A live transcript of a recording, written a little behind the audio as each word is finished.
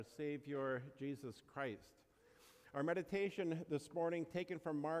Savior Jesus Christ. Our meditation this morning, taken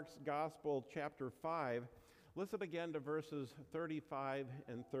from Mark's Gospel, chapter 5. Listen again to verses 35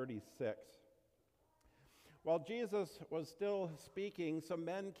 and 36. While Jesus was still speaking, some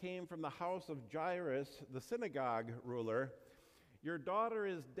men came from the house of Jairus, the synagogue ruler. "Your daughter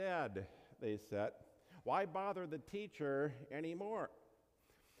is dead," they said. "Why bother the teacher anymore?"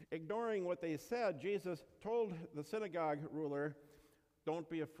 Ignoring what they said, Jesus told the synagogue ruler, "Don't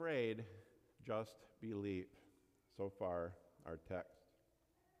be afraid, just believe." So far, our text.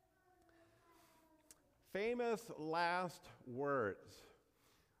 Famous last words.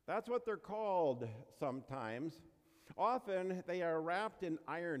 That's what they're called sometimes. Often they are wrapped in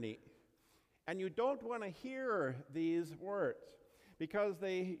irony. And you don't want to hear these words because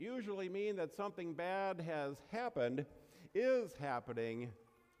they usually mean that something bad has happened, is happening,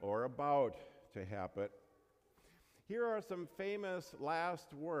 or about to happen. Here are some famous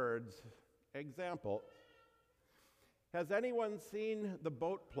last words example. Has anyone seen the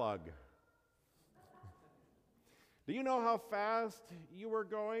boat plug? Do you know how fast you were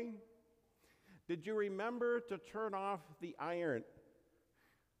going? Did you remember to turn off the iron?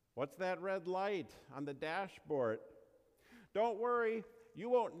 What's that red light on the dashboard? Don't worry, you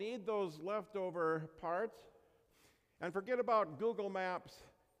won't need those leftover parts. And forget about Google Maps.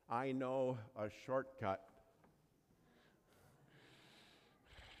 I know a shortcut.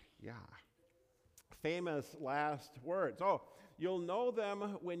 Yeah. Famous last words. Oh, you'll know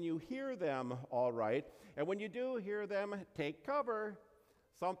them when you hear them, all right. And when you do hear them, take cover.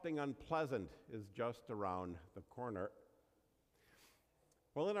 Something unpleasant is just around the corner.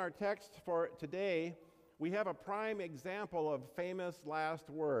 Well, in our text for today, we have a prime example of famous last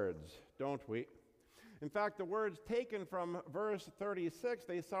words, don't we? In fact, the words taken from verse 36,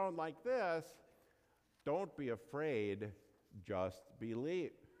 they sound like this: "Don't be afraid, just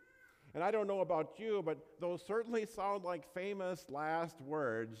believe." And I don't know about you, but those certainly sound like famous last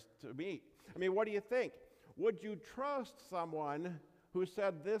words to me. I mean, what do you think? Would you trust someone who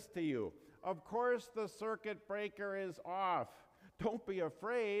said this to you? "Of course the circuit breaker is off. Don't be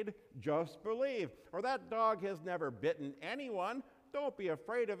afraid, just believe." Or, "That dog has never bitten anyone. Don't be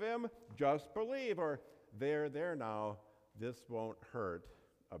afraid of him, just believe." Or, there now, this won't hurt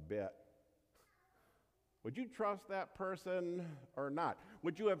a bit." Would you trust that person or not?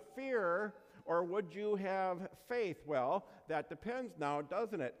 Would you have fear or would you have faith? Well, that depends now,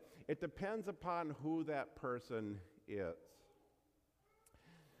 doesn't it? It depends upon who that person is.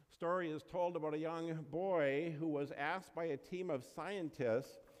 Story is told about a young boy who was asked by a team of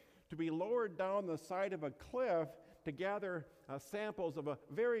scientists to be lowered down the side of a cliff to gather samples of a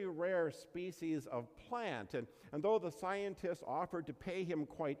very rare species of plant. And though the scientists offered to pay him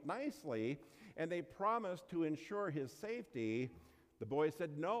quite nicely, and they promised to ensure his safety, the boy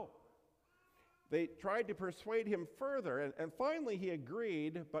said no. They tried to persuade him further, and finally he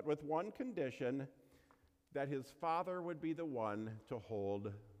agreed, but with one condition: that his father would be the one to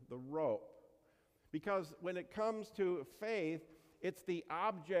hold the rope. Because when it comes to faith, it's the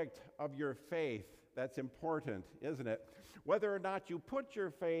object of your faith that's important, isn't it? Whether or not you put your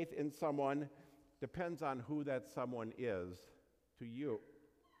faith in someone depends on who that someone is to you.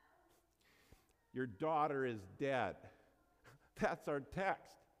 Your daughter is dead. That's our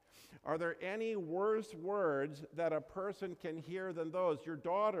text. Are there any worse words that a person can hear than those? Your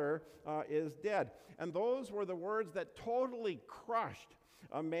daughter is dead. And those were the words that totally crushed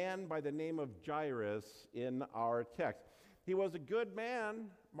a man by the name of Jairus in our text. He was a good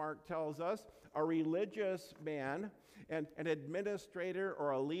man, Mark tells us, a religious man, and an administrator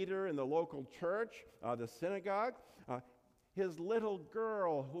or a leader in the local church, the synagogue. His little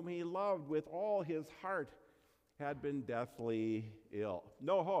girl, whom he loved with all his heart, had been deathly ill.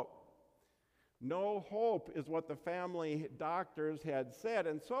 No hope. No hope is what the family doctors had said.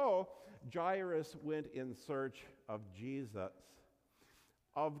 And so Jairus went in search of Jesus.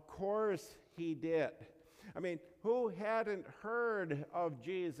 Of course he did. I mean, who hadn't heard of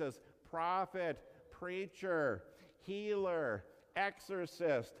Jesus? Prophet, preacher, healer,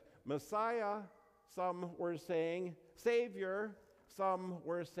 exorcist, Messiah, some were saying, Savior, some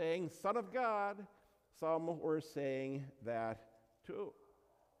were saying, Son of God, some were saying that too.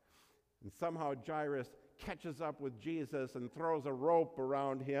 And somehow Jairus catches up with Jesus and throws a rope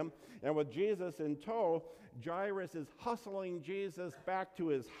around him. And with Jesus in tow, Jairus is hustling Jesus back to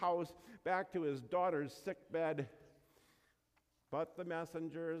his house, back to his daughter's sick bed. But the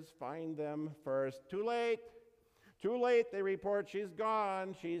messengers find them first. Too late. Too late, they report. She's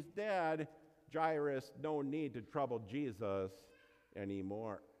gone. She's dead. Jairus, no need to trouble Jesus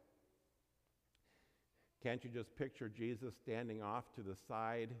anymore. Can't you just picture Jesus standing off to the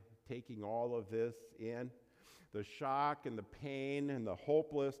side, taking all of this in? The shock and the pain and the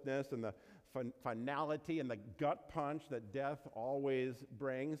hopelessness and the finality and the gut punch that death always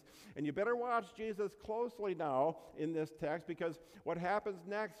brings. And you better watch Jesus closely now in this text, because what happens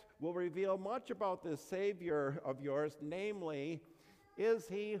next will reveal much about this Savior of yours. Namely, is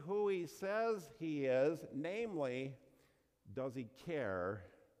he who he says he is? Namely, does he care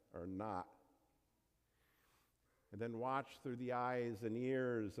or not? And then watch through the eyes and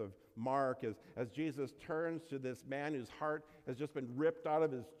ears of Mark as Jesus turns to this man whose heart has just been ripped out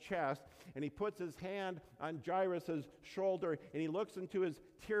of his chest, and he puts his hand on Jairus' shoulder, and he looks into his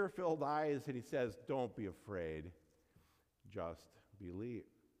tear-filled eyes, and he says, "Don't be afraid, just believe."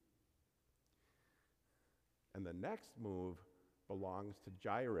 And the next move belongs to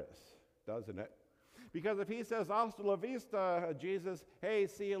Jairus, doesn't it? Because if he says, "Hasta la vista, Jesus," hey,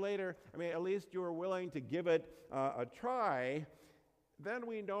 see you later, I mean, at least you were willing to give it a try, then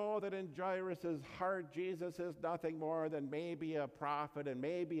we know that in Jairus' heart, Jesus is nothing more than maybe a prophet and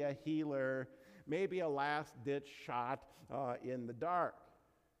maybe a healer, maybe a last-ditch shot in the dark.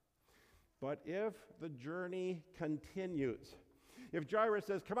 But if the journey continues, if Jairus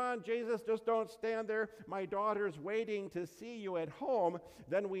says, "Come on, Jesus, just don't stand there. My daughter's waiting to see you at home,"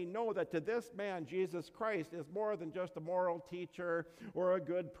 then we know that to this man, Jesus Christ is more than just a moral teacher or a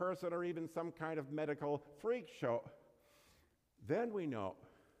good person or even some kind of medical freak show. Then we know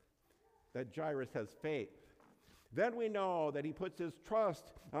that Jairus has faith. Then we know that he puts his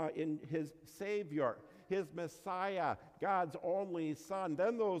trust in his Savior, his Messiah, God's only Son.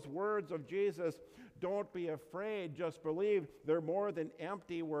 Then those words of Jesus, "Don't be afraid, just believe," they're more than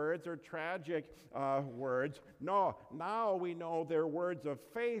empty words or tragic words. No, now we know they're words of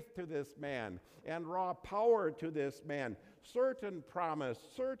faith to this man and raw power to this man. Certain promise,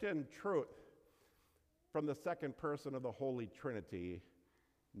 certain truth from the second person of the Holy Trinity,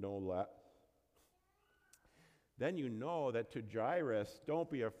 no less. Then you know that to Jairus, "Don't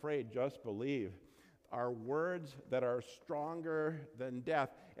be afraid, just believe," are words that are stronger than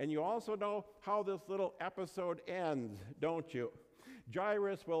death. And you also know how this little episode ends, don't you?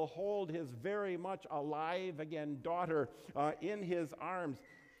 Jairus will hold his very much alive again daughter in his arms.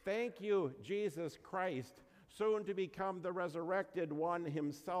 Thank you, Jesus Christ, soon to become the resurrected one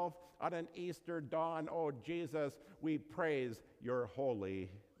himself on an Easter dawn. Oh, Jesus, we praise your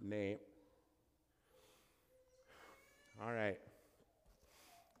holy name. All right.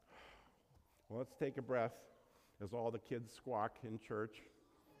 Well, let's take a breath as all the kids squawk in church.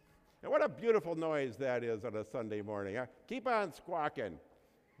 And what a beautiful noise that is on a Sunday morning. Keep on squawking,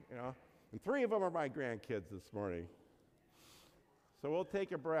 you know. And 3 of them are my grandkids this morning. So we'll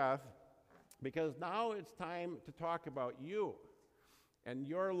take a breath, because now it's time to talk about you and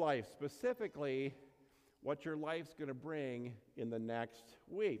your life, specifically what your life's going to bring in the next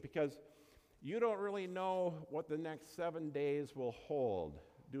week. Because you don't really know what the next 7 days will hold,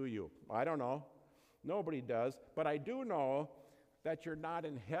 do you? I don't know. Nobody does. But I do know that you're not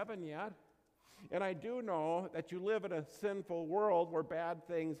in heaven yet. And I do know that you live in a sinful world where bad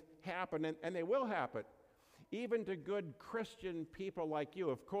things happen, and they will happen, even to good Christian people like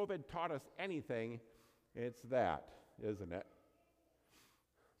you. If COVID taught us anything, it's that, isn't it?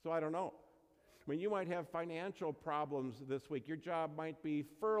 So I don't know. I mean, you might have financial problems this week. Your job might be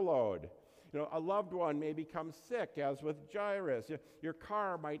furloughed. You know, a loved one may become sick, as with Jairus. Your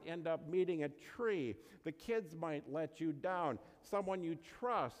car might end up meeting a tree. The kids might let you down. Someone you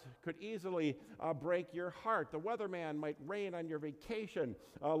trust could easily break your heart. The weatherman might rain on your vacation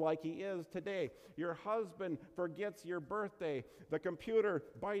like he is today. Your husband forgets your birthday. The computer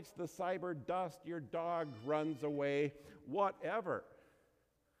bites the cyber dust. Your dog runs away. Whatever.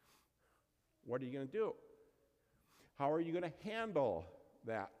 What are you going to do? How are you going to handle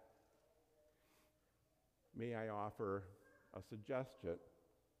that? May I offer a suggestion?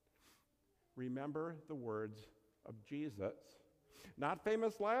 Remember the words of Jesus. Not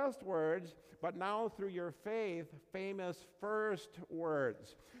famous last words, but now through your faith, famous first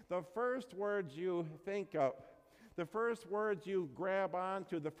words. The first words you think of. The first words you grab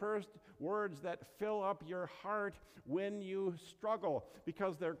onto, the first words that fill up your heart when you struggle,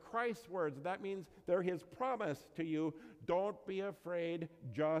 because they're Christ's words. That means they're his promise to you. Don't be afraid,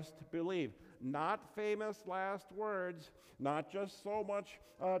 just believe. Not famous last words, not just so much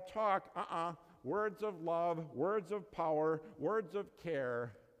talk. Words of love, words of power, words of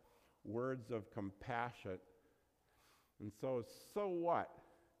care, words of compassion. And so what?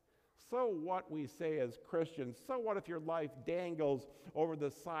 So what we say as Christians, so what if your life dangles over the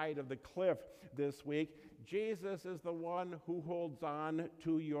side of the cliff this week? Jesus is the one who holds on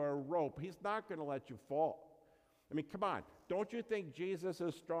to your rope. He's not going to let you fall. I mean, come on. Don't you think Jesus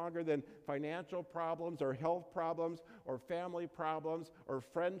is stronger than financial problems or health problems or family problems or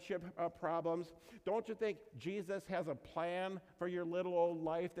friendship problems? Don't you think Jesus has a plan for your little old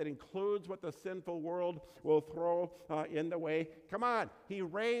life that includes what the sinful world will throw in the way? Come on. He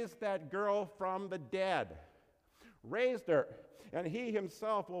raised that girl from the dead. Raised her. And he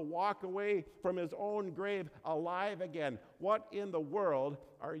himself will walk away from his own grave alive again. What in the world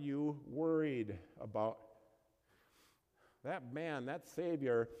are you worried about? That man, that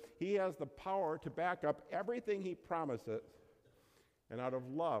Savior, he has the power to back up everything he promises. And out of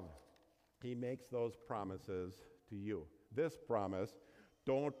love, he makes those promises to you. This promise,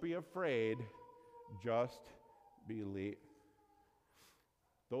 don't be afraid, just believe.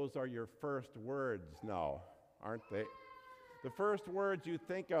 Those are your first words now, aren't they? The first words you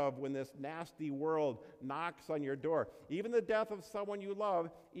think of when this nasty world knocks on your door. Even the death of someone you love,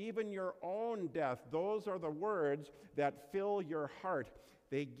 even your own death, those are the words that fill your heart.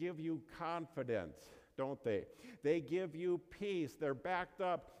 They give you confidence, don't they? They give you peace. They're backed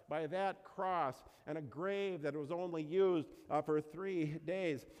up by that cross and a grave that was only used for 3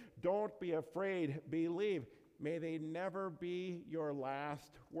 days. Don't be afraid, believe. May they never be your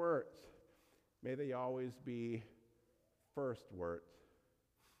last words. May they always be first words.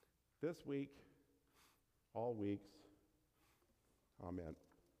 This week, all weeks, amen.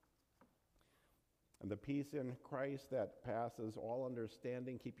 And the peace in Christ that passes all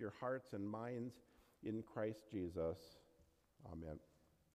understanding, keep your hearts and minds in Christ Jesus. Amen.